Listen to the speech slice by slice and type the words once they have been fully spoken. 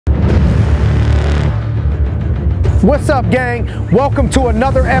What's up, gang? Welcome to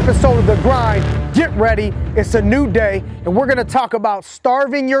another episode of The Grind. Get ready, it's a new day, and we're gonna talk about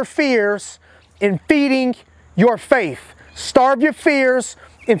starving your fears and feeding your faith. Starve your fears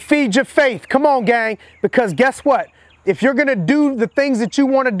and feed your faith. Come on, gang, because guess what? If you're gonna do the things that you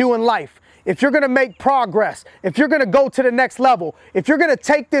wanna do in life, if you're gonna make progress, if you're gonna go to the next level, if you're gonna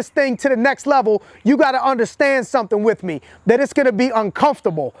take this thing to the next level, you gotta understand something with me, that it's gonna be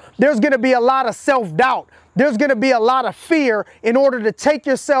uncomfortable. There's gonna be a lot of self-doubt. There's gonna be a lot of fear in order to take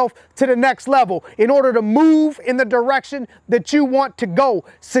yourself to the next level, in order to move in the direction that you want to go.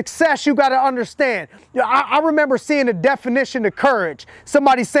 Success, you gotta understand. I remember seeing a definition of courage.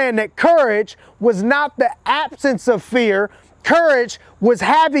 Somebody saying that courage was not the absence of fear. Courage was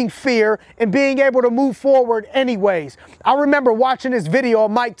having fear and being able to move forward anyways. I remember watching this video of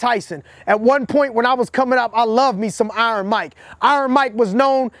Mike Tyson. At one point when I was coming up, I loved me some Iron Mike. Iron Mike was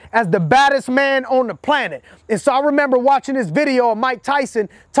known as the baddest man on the planet. And so I remember watching this video of Mike Tyson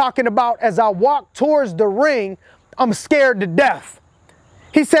talking about, as I walk towards the ring, I'm scared to death.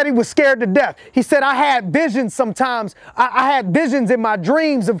 He said he was scared to death. He said, I had visions sometimes. I had visions in my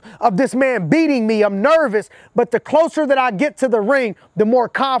dreams of this man beating me. I'm nervous, but the closer that I get to the ring, the more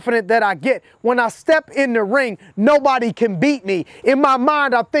confident that I get. When I step in the ring, nobody can beat me. In my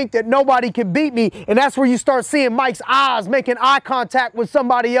mind, I think that nobody can beat me. And that's where you start seeing Mike's eyes making eye contact with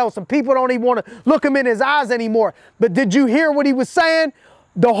somebody else. And people don't even want to look him in his eyes anymore. But did you hear what he was saying?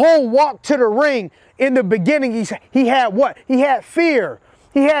 The whole walk to the ring, in the beginning, he had what? He had fear.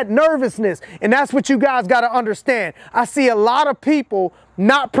 He had nervousness, and that's what you guys got to understand. I see a lot of people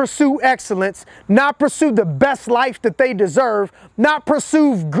not pursue excellence, not pursue the best life that they deserve, not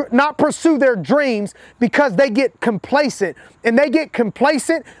pursue their dreams because they get complacent. And they get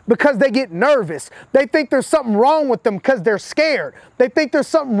complacent because they get nervous. They think there's something wrong with them because they're scared. They think there's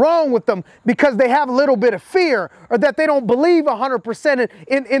something wrong with them because they have a little bit of fear, or that they don't believe 100%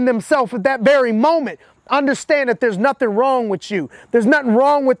 in themselves at that very moment. Understand that there's nothing wrong with you. There's nothing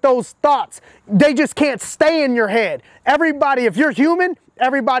wrong with those thoughts. They just can't stay in your head. Everybody, if you're human,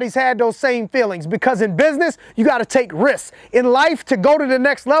 everybody's had those same feelings, because in business, you got to take risks. In life, to go to the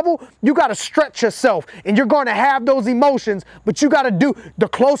next level, you got to stretch yourself, and you're going to have those emotions, but you got to do, the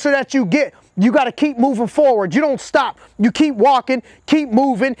closer that you get, you got to keep moving forward. You don't stop. You keep walking, keep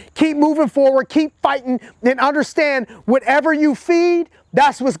moving forward, keep fighting, and understand whatever you feed,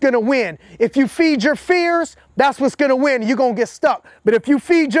 that's what's going to win. If you feed your fears, that's what's going to win. You're going to get stuck. But if you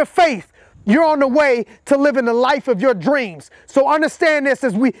feed your faith, you're on the way to living the life of your dreams. So understand this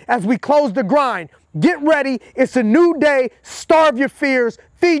as we close the grind. Get ready. It's a new day. Starve your fears,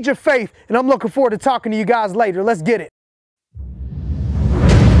 feed your faith. And I'm looking forward to talking to you guys later. Let's get it.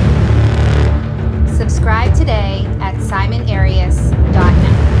 Subscribe today at simonarias.com.